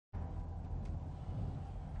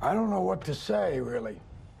I don't know what to say, really.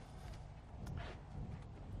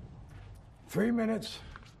 3 minutes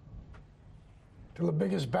to the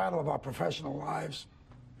biggest battle of our professional lives.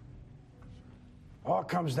 All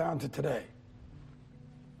comes down to today.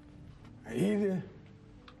 Either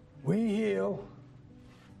we heal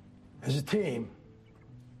as a team,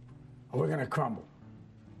 or we're going to crumble.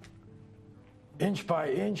 Inch by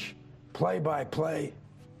inch, play by play,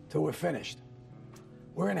 till we're finished.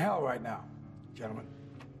 We're in hell right now, gentlemen.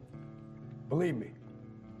 Believe me.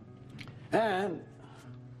 And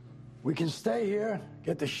we can stay here,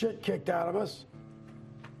 get the shit kicked out of us,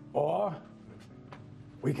 or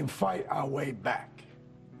we can fight our way back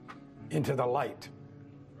into the light.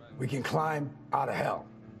 We can climb out of hell.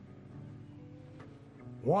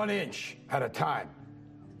 1 inch at a time.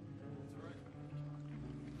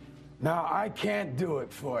 Now, I can't do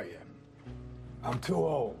it for you. I'm too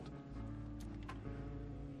old.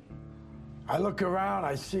 I look around,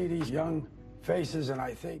 I see these young faces, and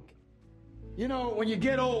I think, you know, when you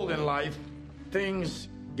get old in life, things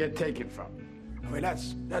get taken from you. I mean,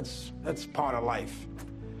 that's part of life.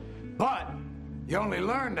 But you only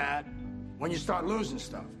learn that when you start losing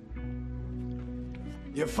stuff.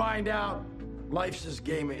 You find out life's this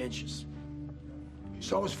game of inches.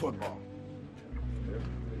 So is football.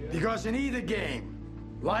 Because in either game,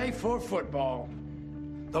 life or football,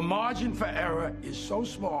 the margin for error is so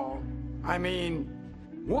small. I mean,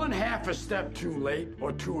 1/2 a step too late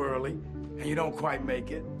or too early, and you don't quite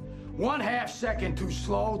make it. 1/2 second too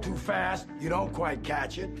slow, too fast, you don't quite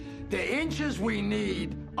catch it. The inches we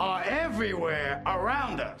need are everywhere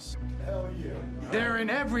around us. Hell yeah. They're in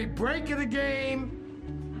every break of the game,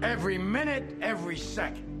 every minute, every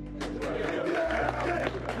second.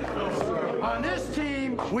 On this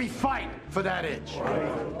team, we fight for that inch.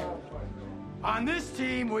 On this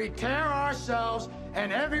team, we tear ourselves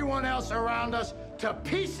and everyone else around us to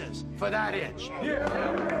pieces for that inch.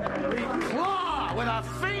 We claw with our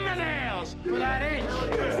fingernails for that inch.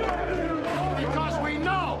 Because we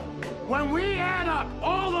know when we add up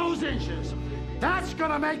all those inches, that's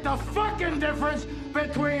gonna make the fucking difference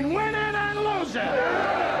between winning and losing.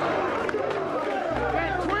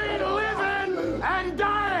 Between living and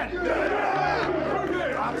dying.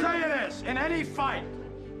 I'll tell you this, in any fight,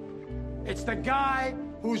 it's the guy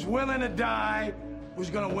who's willing to die who's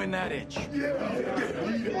gonna win that inch.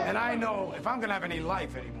 And I know if I'm gonna have any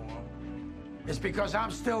life anymore, it's because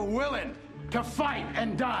I'm still willing to fight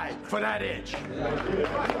and die for that inch.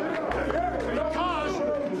 Because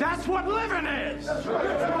that's what living is.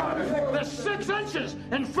 The 6 inches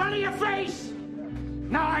in front of your face.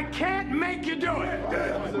 Now, I can't make you do it.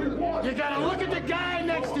 You gotta look at the guy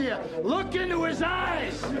next to you. Look into his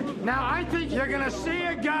eyes. Now, I think you're gonna see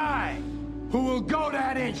a guy who will go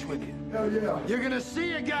that inch with you. Hell yeah. You're gonna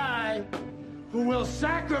see a guy who will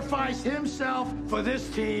sacrifice himself for this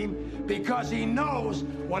team because he knows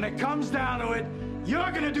when it comes down to it,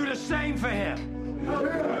 you're gonna do the same for him.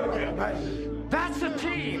 That's a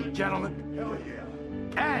team, gentlemen. Hell yeah.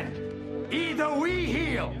 And either we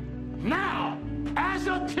heal now as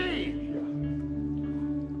a team,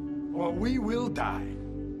 or we will die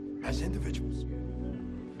as individuals.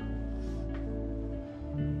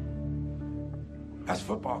 That's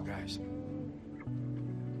football, guys.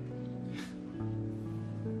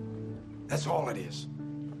 That's all it is.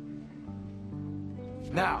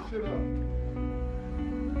 Now,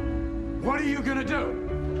 what are you gonna do?